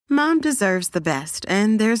Mom deserves the best,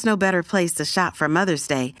 and there's no better place to shop for Mother's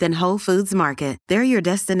Day than Whole Foods Market. They're your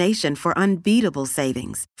destination for unbeatable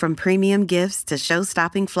savings, from premium gifts to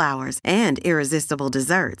show-stopping flowers and irresistible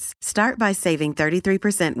desserts. Start by saving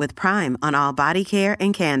 33% with Prime on all body care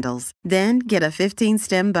and candles. Then get a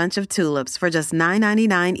 15-stem bunch of tulips for just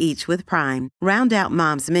 $9.99 each with Prime. Round out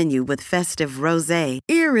Mom's menu with festive rosé,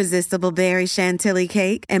 irresistible berry chantilly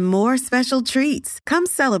cake, and more special treats. Come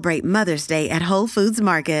celebrate Mother's Day at Whole Foods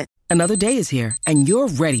Market. Another day is here, and you're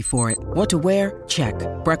ready for it. What to wear? Check.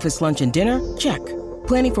 Breakfast, lunch, and dinner? Check.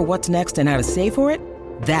 Planning for what's next and how to save for it?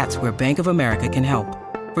 That's where Bank of America can help.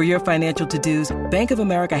 For your financial to-dos, Bank of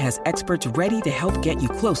America has experts ready to help get you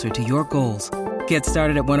closer to your goals. Get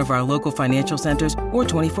started at one of our local financial centers or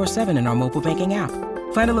 24/7 in our mobile banking app.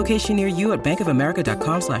 Find a location near you at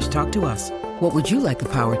bankofamerica.com/talktous. What would you like the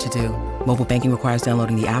power to do? Mobile banking requires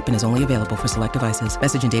downloading the app and is only available for select devices.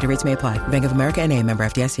 Message and data rates may apply. Bank of America N.A., member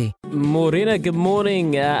FDIC. Morena, good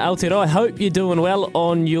morning. Aotearoa, I hope you're doing well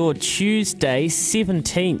on your Tuesday,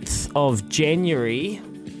 17th of January.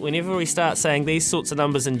 Whenever we start saying these sorts of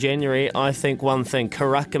numbers in January, I think one thing,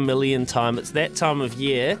 Karaka Million time. It's that time of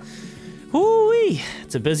year. Woo-wee.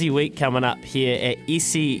 It's a busy week coming up here at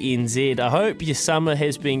SENZ. I hope your summer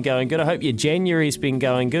has been going good. I hope your January's been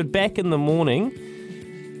going good. Back in the morning.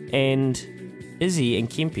 And Izzy and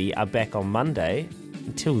Kempi are back on Monday.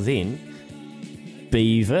 Until then,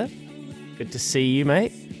 Beaver, good to see you,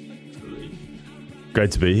 mate.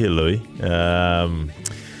 Great to be here, Louis.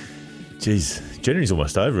 January's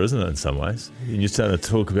almost over, isn't it, in some ways? And you're starting to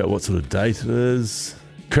talk about what sort of date it is.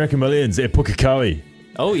 Karaka Millions at Pukekohe.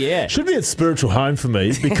 Oh, yeah. Should be a spiritual home for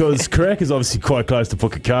me because Karaka is obviously quite close to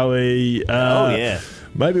Pukekohe. Oh, yeah.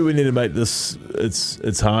 Maybe we need to make this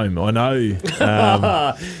its home. I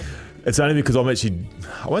know. It's only because I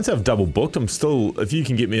won't say I've double booked. I'm still, if you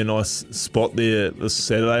can get me a nice spot there this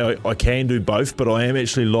Saturday, I can do both, but I am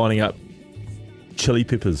actually lining up chili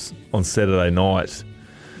peppers on Saturday night.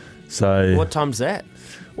 So what time's that?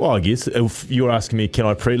 Well, I guess if you're asking me, can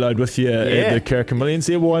I preload with you at the Karaka Millions?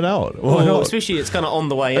 Yeah, why not? Why not? Especially it's kind of on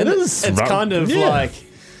the way in. It is. It's kind of like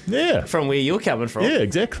yeah, from where you're coming from. Yeah,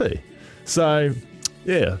 exactly. So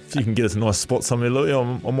yeah, if you can get us a nice spot somewhere, Louis,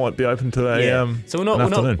 I might be open to a So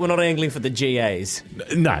we're not angling for the GAs.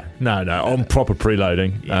 No. I'm proper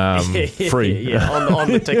preloading. Free.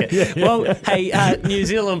 On the ticket. Well, hey, New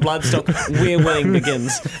Zealand Bloodstock, where winning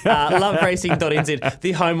begins. Loveracing.nz,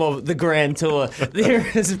 the home of the Grand Tour. There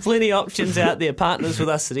is plenty of options out there. Partners with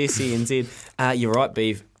us at SENZ. You're right,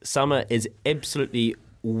 Beav. Summer is absolutely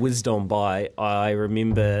whizzed on by. I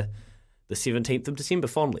remember the 17th of December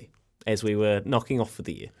fondly, as we were knocking off for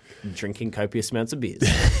the year, drinking copious amounts of beers.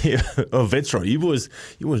 Yeah. Oh, that's right. You boys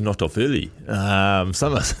knocked off early.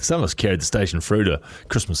 Some of us carried the station through to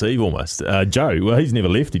Christmas Eve almost. Joe, well, he's never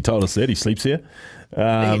left. He told us that. He sleeps here.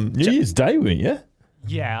 New Year's Day, weren't you?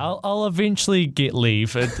 Yeah, I'll eventually get leave.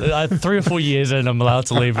 3 or 4 years in, I'm allowed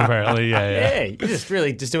to leave apparently. Yeah. You're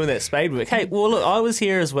just doing that spade work. Hey, well, look, I was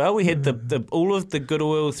here as well. We had the all of the good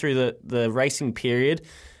oil through the racing period.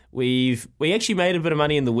 We actually made a bit of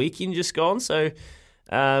money in the weekend just gone, so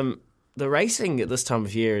the racing at this time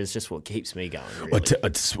of year is just what keeps me going, really.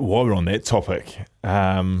 While we're on that topic,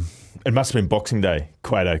 it must have been Boxing Day.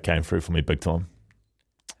 Cueto came through for me big time.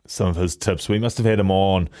 Some of his tips. We must have had him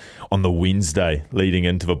on the Wednesday leading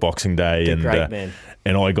into the Boxing Day. Great man.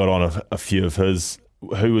 And I got on a few of his.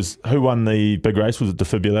 Who won the big race? Was it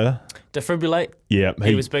Defibrillate? Defibrillate? Yeah.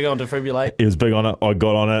 He was big on Defibrillate. He was big on it. I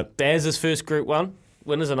got on it. Baz's first Group 1.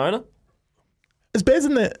 Winners and owner. Is Baz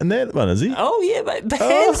in that one, is he? Oh, yeah, mate.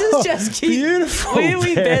 Baz is just cute. Beautiful.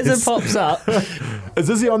 Where Baz pops up.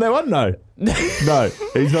 Is he on that one? No. No,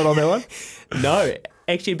 he's not on that one? No.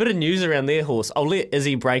 Actually, a bit of news around their horse. I'll let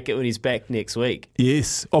Izzy break it when he's back next week.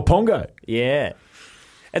 Yes. Oh, Pongo. Yeah.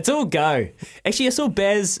 It's all go. Actually, I saw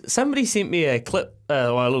Baz. Somebody sent me a clip,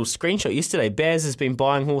 a little screenshot yesterday. Baz has been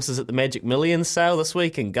buying horses at the Magic Millions sale this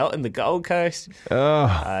week in the Gold Coast.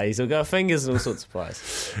 He's all got fingers and all sorts of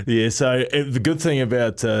pies. Yeah, so the good thing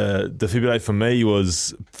about Defibrillate for me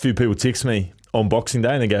was a few people text me on Boxing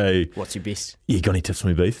Day and they go, what's your best? Yeah, got any tips for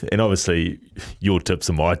me, Beef? And obviously your tips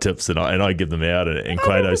are my tips and I give them out and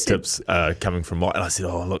Quato's tips are coming from my... And I said,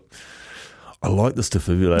 oh, look, I like this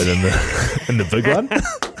Defibrillate in the big one.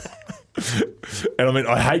 And I mean,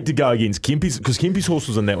 I hate to go against Kempi's, because Kempi's horse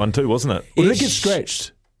was in that one too, wasn't it? Or did it get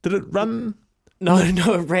scratched? Did it run? No,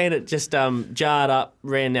 it just jarred up,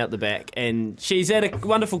 ran out the back. And she's had a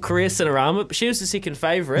wonderful career, Cinerama, but she was the second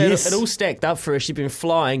favourite. Yes. It all stacked up for her. She'd been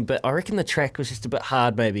flying, but I reckon the track was just a bit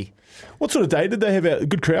hard maybe. What sort of day did they have out?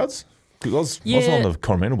 Good crowds? 'Cause I wasn't on the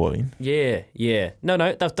Coromandel body. Yeah. No,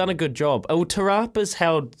 they've done a good job. Oh, Tarapa's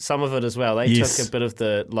held some of it as well. They took a bit of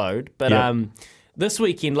the load. But this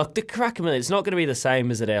weekend, look, the Karaka, it's not going to be the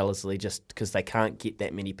same as at Ellerslie just because they can't get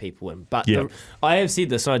that many people in. But I have said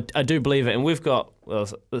this, and I do believe it, and we've got, well,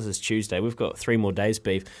 this is Tuesday, we've got 3 more days,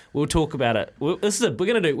 Beef. We'll talk about it. We're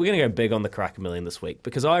going to go big on the Karaka Million this week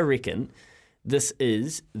because I reckon this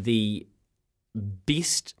is the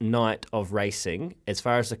best night of racing as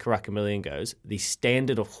far as the Karaka Million goes. The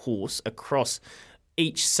standard of horse across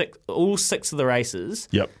all 6 of the races.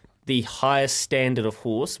 Yep. The highest standard of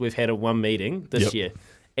horse we've had at one meeting this year,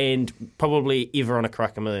 and probably ever on a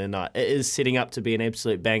Karaka Million night. It is setting up to be an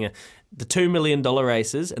absolute banger. The $2 million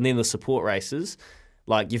races and then the support races,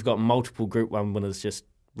 like you've got multiple Group 1 winners just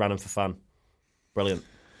running for fun. Brilliant.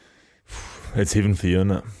 It's heaven for you,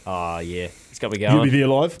 isn't it? Oh, yeah. It's got me going. You'll be there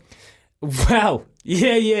live? Wow.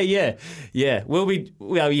 Yeah. We'll be,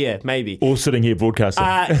 well, yeah, maybe. Or sitting here broadcasting.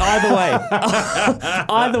 Either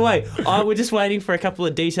way. We're just waiting for a couple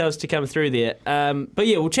of details to come through there. But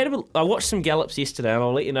yeah, we'll chat about, I watched some gallops yesterday and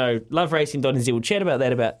I'll let you know, loveracing.nz, we'll chat about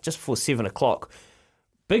that about just before 7 o'clock.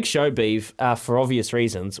 Big show, Beeve, for obvious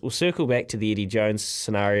reasons. We'll circle back to the Eddie Jones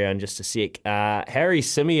scenario in just a sec. Harry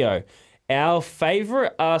Simeo, our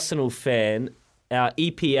favourite Arsenal fan, our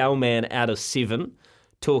EPL man out of 7,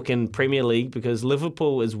 talking Premier League because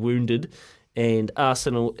Liverpool is wounded and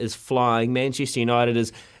Arsenal is flying. Manchester United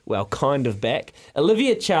is, well, kind of back.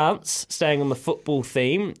 Olivia Chance, staying on the football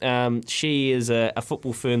theme. She is a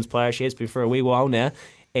Football Ferns player. She has been for a wee while now.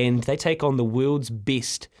 And they take on the world's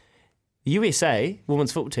best USA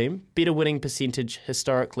women's football team. Better winning percentage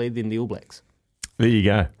historically than the All Blacks. There you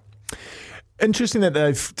go. Interesting that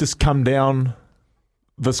they've just come down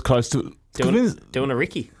this close to... Doing a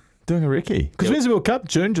recce. Doing a recce. Because when's the World Cup?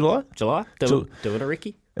 June, July? July. Doing a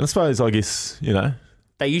recce. And I suppose, I guess,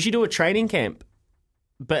 They usually do a training camp.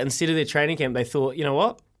 But instead of their training camp, they thought, you know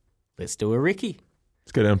what? Let's do a recce.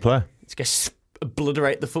 Let's go down and play. Let's go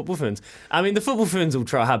obliterate the Football Ferns. I mean, the Football Ferns will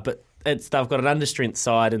try hard, but they've got an understrength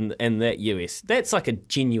side in that US. That's like a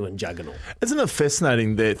genuine juggernaut. Isn't it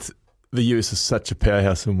fascinating that the US is such a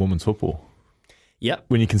powerhouse in women's football? Yep.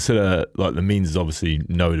 When you consider, like, the men's is obviously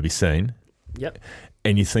nowhere to be seen. Yep.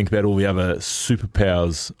 And you think about all the other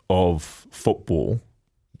superpowers of football,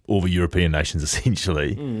 all the European nations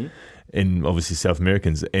essentially, and obviously South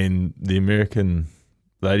Americans, and the American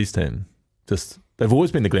ladies team. They've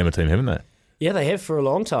always been the glamour team, haven't they? Yeah, they have for a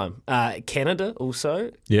long time. Canada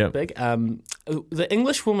also, big. The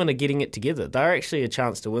English women are getting it together. They're actually a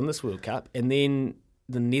chance to win this World Cup. And then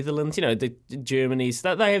the Netherlands, the Germanys,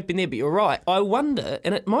 they have been there. But you're right. I wonder,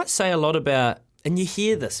 and it might say a lot about, and you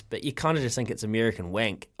hear this, but you kind of just think it's American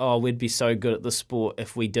wank. Oh, we'd be so good at the sport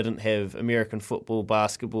if we didn't have American football,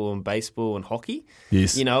 basketball, and baseball and hockey.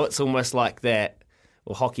 Yes. It's almost like that,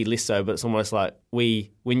 or hockey less so, but it's almost like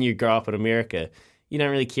when you grow up in America, you don't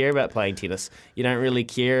really care about playing tennis. You don't really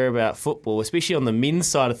care about football, especially on the men's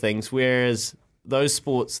side of things, whereas those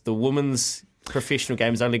sports, the women's professional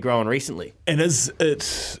game has only grown recently. And is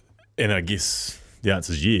it, and I guess the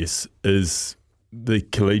answer is yes, is the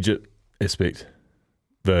collegiate aspect,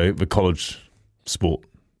 the college sport.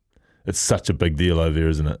 It's such a big deal over there,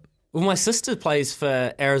 isn't it? Well, my sister plays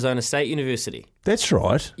for Arizona State University. That's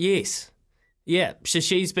right. Yes. Yeah. So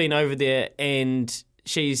she's been over there and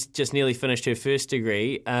she's just nearly finished her first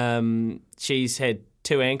degree. She's had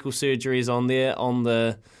 2 ankle surgeries on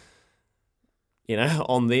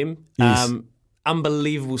them. Yes.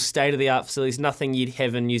 Unbelievable state-of-the-art facilities. Nothing you'd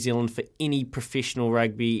have in New Zealand for any professional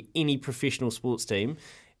rugby, any professional sports team.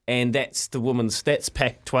 And that's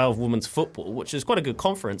Pac-12 women's football, which is quite a good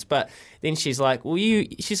conference. But then she's like,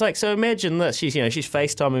 so imagine this. She's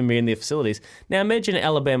FaceTiming me in their facilities. Now imagine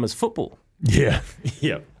Alabama's football. Yeah.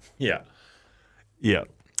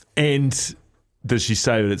 And does she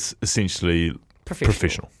say that it's essentially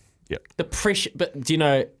professional? Yeah. The pressure, but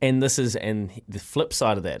and the flip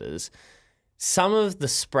side of that is some of the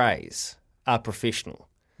sprays are professional.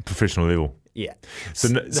 Professional level. Yeah. So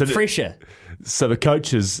the pressure. So the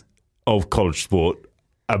coaches of college sport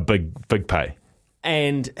are big pay.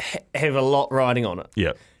 And have a lot riding on it.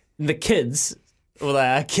 Yeah. The kids, well, they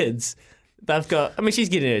are kids. They've got, she's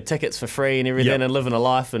getting her tickets for free and everything and living a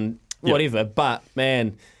life and whatever. But,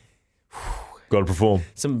 man. Got to perform.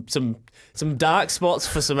 Some dark spots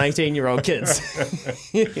for some 18-year-old kids.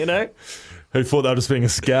 Who thought they were just being a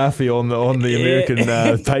scarfie on the American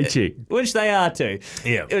paycheck. Which they are too.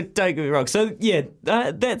 Yeah. Don't get me wrong. So,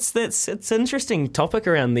 it's an interesting topic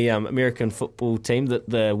around the American football team,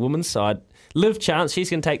 the women's side. Liv Chance, she's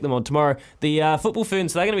going to take them on tomorrow. The Football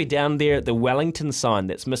Ferns, they're going to be down there at the Wellington sign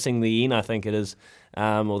that's missing the N, I think it is.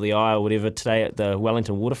 or the Eye or whatever today at the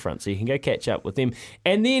Wellington Waterfront. So you can go catch up with them.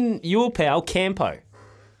 And then your pal, Campo.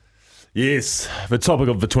 Yes, the topic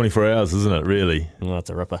of the 24 hours, isn't it, really? Oh, it's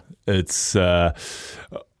a ripper. It's, I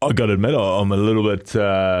got to admit, I'm a little bit,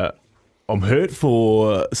 I'm hurt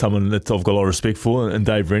for someone that I've got a lot of respect for, and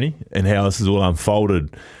Dave Rennie, and how this has all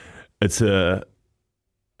unfolded. It's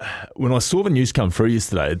when I saw the news come through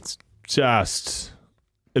yesterday, it's just,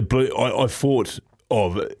 it blew. I thought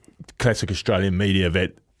of classic Australian media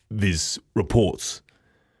that there's reports.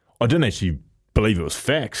 I didn't actually believe it was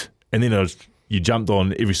fact, and then you jumped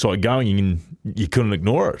on every site going and you couldn't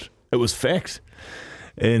ignore it. It was fact.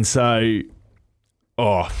 And so,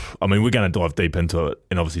 we're going to dive deep into it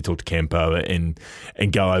and obviously talk to Campo and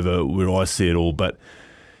go over where I see it all. But,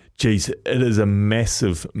 geez, it is a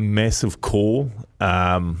massive, massive call.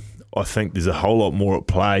 I think there's a whole lot more at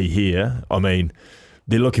play here. I mean,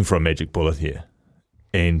 they're looking for a magic bullet here.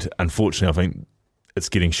 And unfortunately, I think it's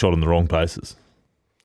getting shot in the wrong places.